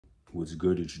What's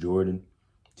good? It's Jordan.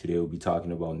 Today we'll be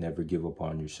talking about never give up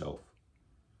on yourself.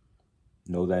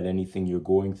 Know that anything you're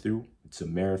going through, it's a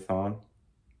marathon.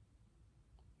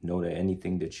 Know that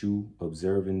anything that you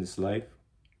observe in this life,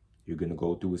 you're going to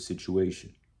go through a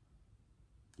situation.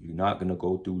 You're not going to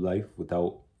go through life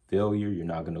without failure. You're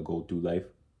not going to go through life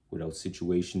without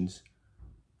situations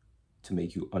to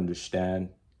make you understand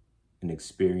and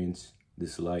experience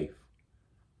this life.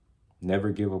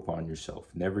 Never give up on yourself.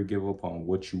 Never give up on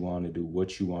what you want to do,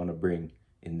 what you want to bring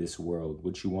in this world,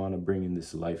 what you want to bring in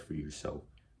this life for yourself.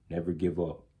 Never give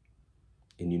up.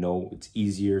 And you know, it's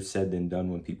easier said than done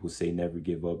when people say never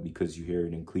give up because you hear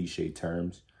it in cliche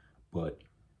terms. But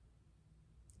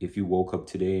if you woke up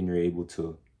today and you're able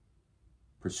to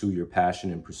pursue your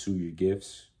passion and pursue your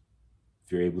gifts,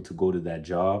 if you're able to go to that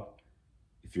job,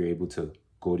 if you're able to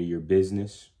go to your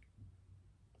business,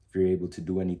 if you're able to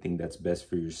do anything that's best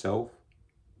for yourself,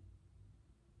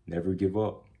 never give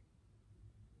up.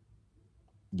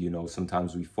 You know,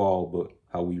 sometimes we fall, but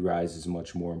how we rise is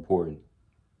much more important.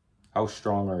 How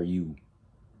strong are you?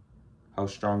 How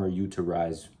strong are you to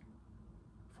rise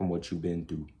from what you've been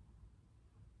through?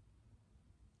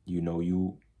 You know,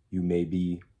 you may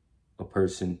be a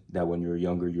person that when you were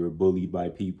younger, you were bullied by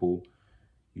people.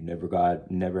 You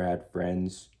never had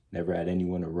friends, never had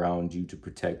anyone around you to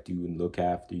protect you and look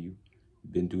after you.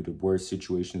 You've been through the worst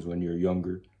situations when you're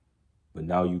younger, but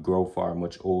now you grow far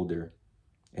much older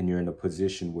and you're in a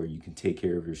position where you can take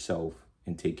care of yourself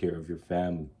and take care of your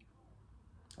family.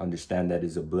 Understand that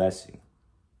is a blessing.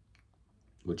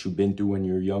 What you've been through when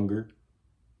you're younger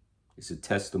is a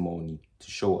testimony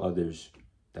to show others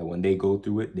that when they go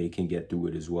through it, they can get through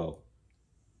it as well.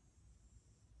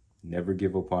 Never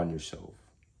give up on yourself.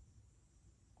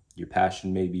 Your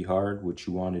passion may be hard. What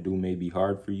you want to do may be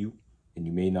hard for you. And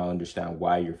you may not understand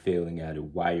why you're failing at it,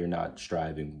 why you're not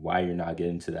striving, why you're not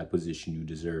getting to that position you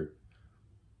deserve.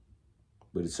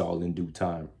 But it's all in due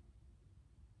time.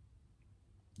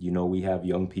 You know, we have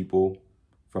young people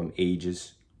from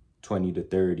ages 20 to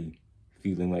 30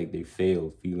 feeling like they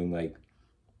failed, feeling like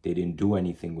they didn't do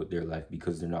anything with their life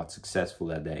because they're not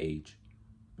successful at that age.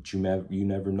 But you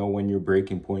never know when your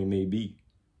breaking point may be.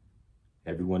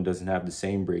 Everyone doesn't have the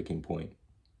same breaking point.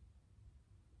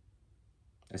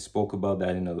 I spoke about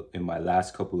that in my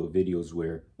last couple of videos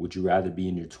where would you rather be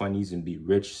in your 20s and be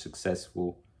rich,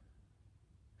 successful,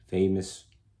 famous,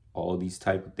 all these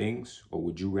type of things? Or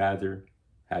would you rather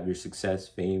have your success,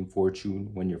 fame,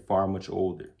 fortune when you're far much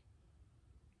older?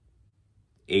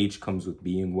 Age comes with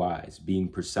being wise, being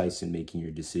precise in making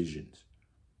your decisions.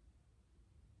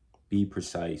 Be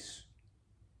precise.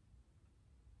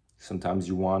 Sometimes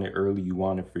you want it early, you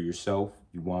want it for yourself,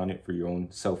 you want it for your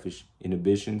own selfish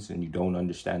inhibitions, and you don't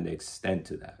understand the extent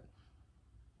to that.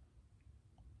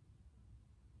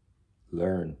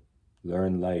 Learn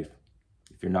life.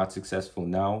 If you're not successful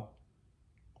now,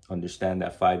 understand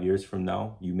that 5 years from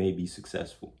now, you may be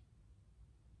successful.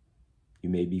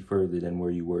 You may be further than where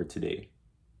you were today.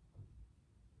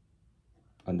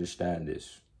 Understand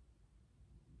this.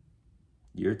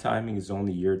 Your timing is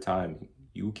only your timing.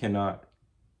 You cannot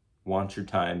want your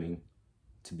timing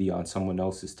to be on someone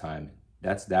else's timing.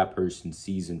 That's that person's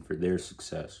season for their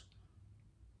success.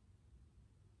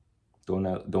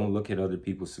 Don't look at other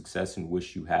people's success and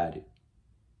wish you had it.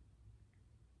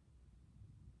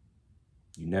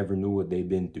 You never knew what they've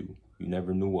been through. You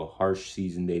never knew what harsh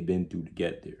season they've been through to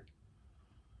get there.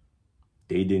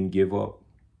 They didn't give up.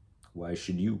 Why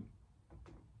should you?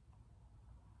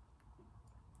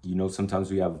 You know, sometimes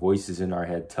we have voices in our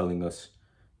head telling us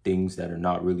things that are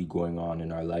not really going on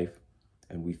in our life,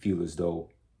 and we feel as though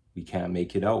we can't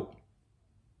make it out.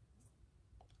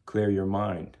 Clear your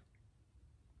mind.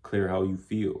 Clear how you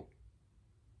feel.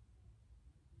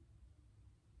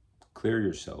 Clear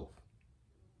yourself.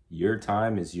 Your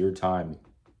time is your timing.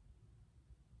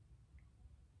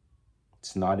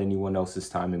 It's not anyone else's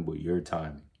timing but your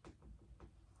timing.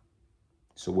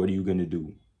 So what are you going to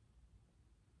do?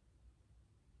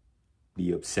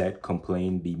 Be upset,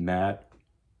 complain, be mad?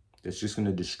 That's just going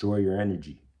to destroy your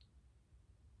energy.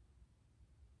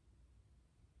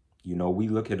 You know, we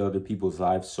look at other people's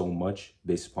lives so much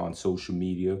based upon social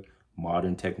media,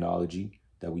 modern technology,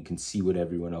 that we can see what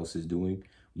everyone else is doing.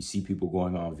 We see people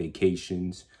going on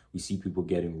vacations. We see people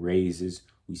getting raises.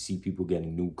 We see people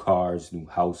getting new cars, new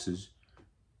houses.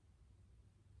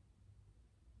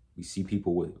 We see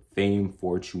people with fame,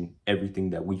 fortune, everything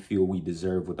that we feel we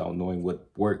deserve without knowing what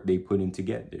work they put in to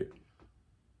get there.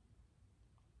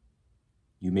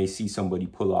 You may see somebody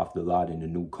pull off the lot in a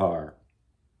new car,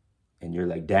 and you're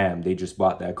like, damn, they just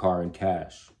bought that car in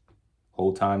cash.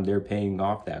 Whole time they're paying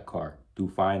off that car through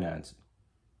financing,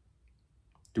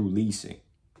 through leasing.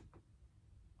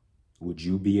 Would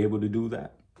you be able to do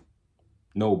that?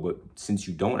 No, but since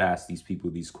you don't ask these people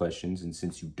these questions, and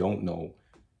since you don't know,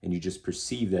 and you just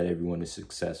perceive that everyone is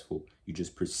successful, you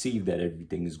just perceive that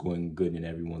everything is going good in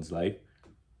everyone's life,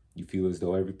 you feel as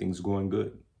though everything's going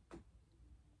good.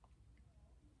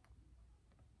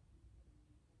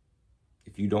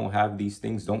 If you don't have these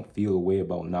things, don't feel a way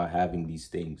about not having these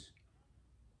things.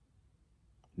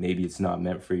 Maybe it's not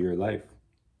meant for your life.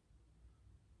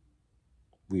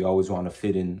 We always want to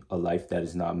fit in a life that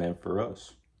is not meant for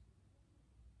us.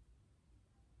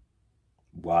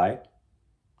 Why?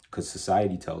 Because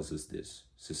society tells us this.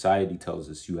 Society tells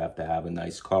us you have to have a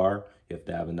nice car, you have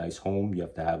to have a nice home, you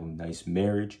have to have a nice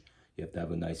marriage, you have to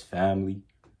have a nice family.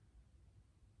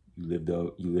 You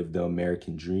live the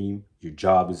American dream. Your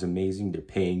job is amazing. They're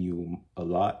paying you a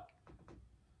lot.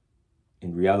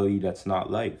 In reality, that's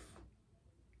not life.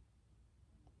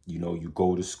 You know, you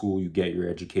go to school, you get your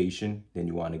education, then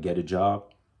you want to get a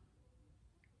job.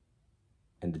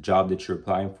 And the job that you're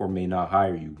applying for may not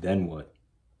hire you. Then what?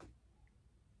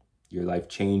 Your life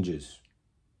changes.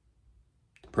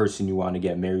 The person you want to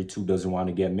get married to doesn't want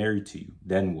to get married to you.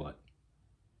 Then what?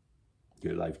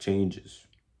 Your life changes.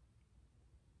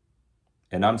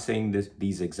 And I'm saying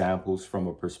these examples from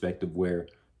a perspective where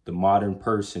the modern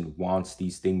person wants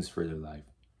these things for their life.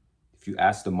 If you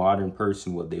ask the modern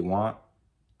person what they want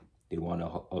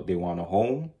a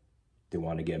home, they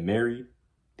want to get married,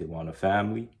 they want a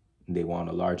family, and they want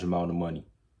a large amount of money.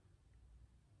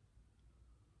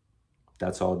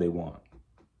 That's all they want.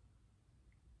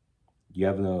 You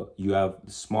have a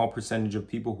small percentage of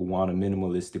people who want a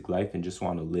minimalistic life and just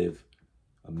want to live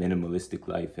a minimalistic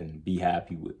life and be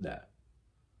happy with that.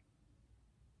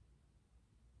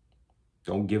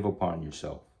 Don't give up on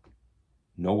yourself.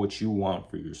 Know what you want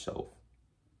for yourself.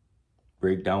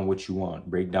 Break down what you want.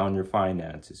 Break down your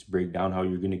finances. Break down how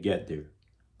you're going to get there.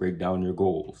 Break down your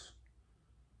goals.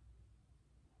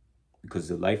 Because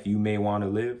the life you may want to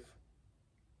live,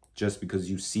 just because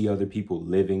you see other people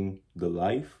living the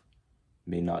life,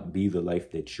 may not be the life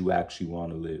that you actually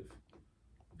want to live.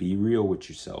 Be real with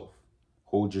yourself.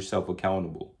 Hold yourself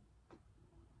accountable.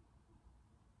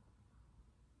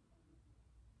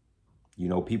 You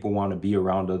know, people want to be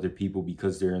around other people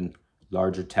because they're in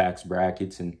larger tax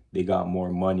brackets and they got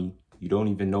more money. You don't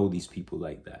even know these people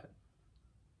like that.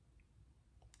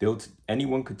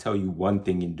 Anyone could tell you one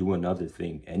thing and do another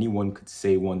thing. Anyone could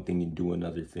say one thing and do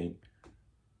another thing.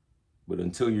 But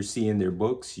until you're seeing their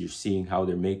books, you're seeing how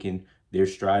they're making their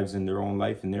strides in their own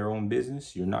life and their own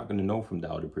business, you're not going to know from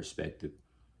the outer perspective.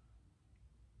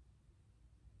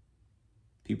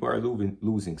 People are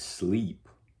losing sleep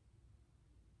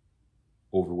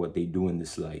over what they do in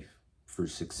this life for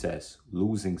success.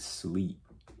 Losing sleep,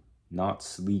 not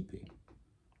sleeping,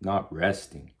 not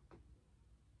resting,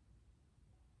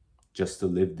 just to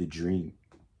live the dream.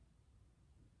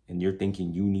 And you're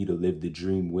thinking you need to live the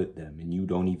dream with them, and you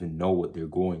don't even know what they're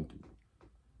going through.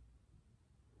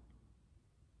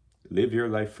 Live your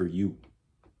life for you.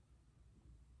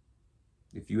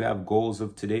 If you have goals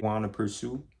of today you want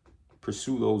to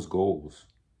pursue those goals.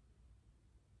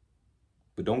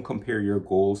 But don't compare your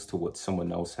goals to what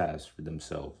someone else has for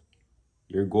themselves.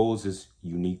 Your goals is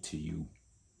unique to you.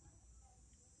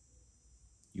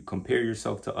 You compare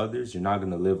yourself to others, you're not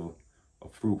going to live a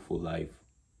fruitful life.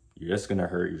 You're just going to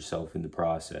hurt yourself in the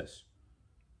process.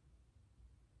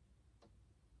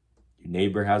 Your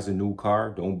neighbor has a new car.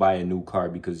 Don't buy a new car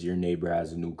because your neighbor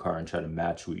has a new car and try to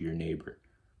match with your neighbor.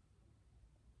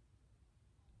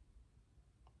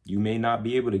 You may not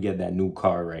be able to get that new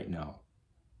car right now.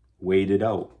 Wait it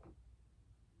out.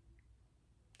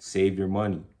 Save your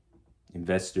money.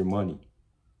 Invest your money.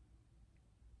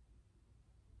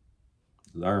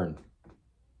 Learn.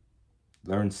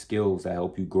 Learn skills that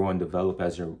help you grow and develop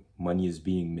as your money is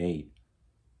being made.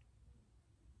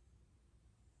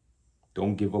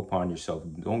 Don't give up on yourself.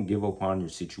 Don't give up on your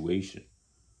situation.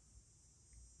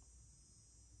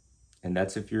 And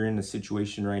that's if you're in a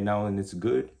situation right now and it's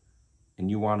good and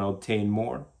you want to obtain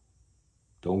more.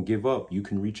 Don't give up. You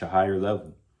can reach a higher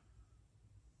level.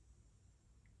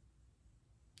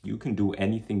 You can do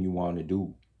anything you want to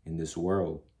do in this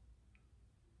world.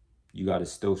 You got to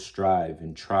still strive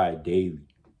and try daily.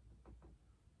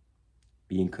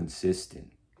 Being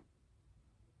consistent.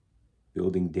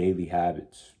 Building daily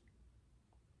habits.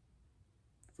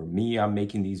 For me, I'm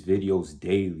making these videos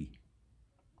daily.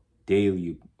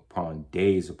 Daily upon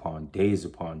days upon days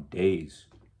upon days.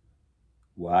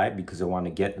 Why? Because I want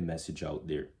to get the message out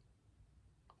there.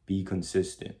 Be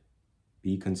consistent.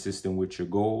 Be consistent with your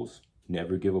goals.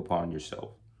 Never give up on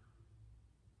yourself.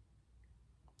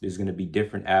 There's going to be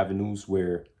different avenues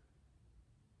where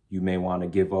You may want to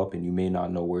give up and you may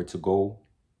not know where to go.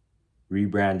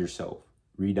 Rebrand yourself.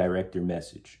 Redirect your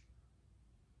message.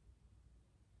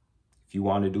 If you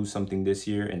want to do something this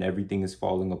year and everything is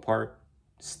falling apart,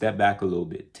 step back a little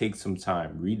bit. Take some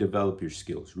time. Redevelop your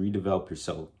skills. Redevelop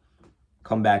yourself.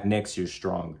 Come back next year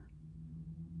stronger.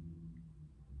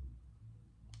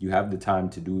 You have the time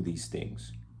to do these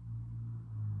things.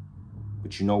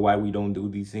 But you know why we don't do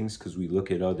these things? Because we look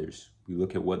at others. We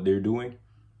look at what they're doing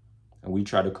and we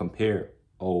try to compare.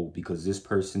 Oh, because this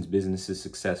person's business is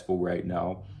successful right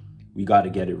now, we got to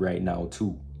get it right now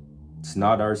too. It's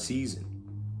not our season.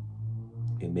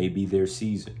 It may be their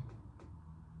season.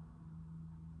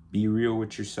 Be real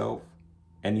with yourself.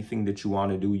 Anything that you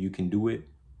want to do, you can do it.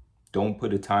 Don't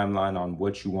put a timeline on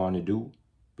what you want to do,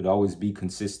 but always be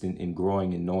consistent in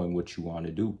growing and knowing what you want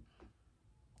to do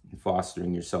and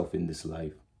fostering yourself in this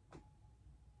life.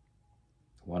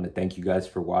 I want to thank you guys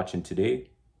for watching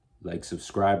today. Like,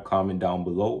 subscribe, comment down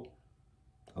below.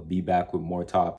 I'll be back with more topics.